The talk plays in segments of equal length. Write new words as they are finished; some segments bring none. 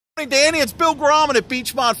Hey Danny, it's Bill Gromman at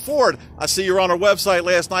Beechmont Ford. I see you were on our website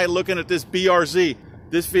last night looking at this BRZ.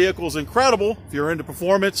 This vehicle is incredible if you're into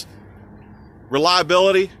performance,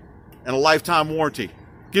 reliability, and a lifetime warranty.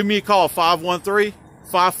 Give me a call,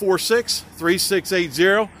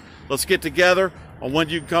 513-546-3680. Let's get together on when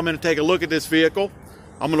you can come in and take a look at this vehicle.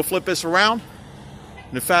 I'm going to flip this around,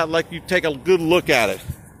 and in fact, I'd like you to take a good look at it.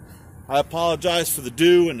 I apologize for the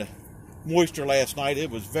dew and the moisture last night.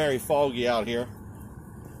 It was very foggy out here.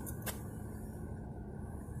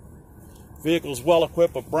 Vehicle's well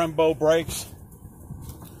equipped with Brembo brakes.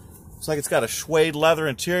 Looks like it's got a suede leather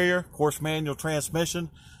interior, of course manual transmission,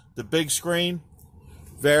 the big screen.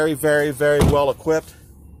 Very, very, very well equipped.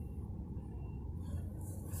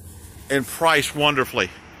 And priced wonderfully.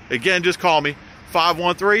 Again, just call me,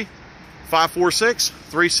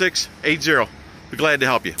 513-546-3680. Be glad to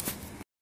help you.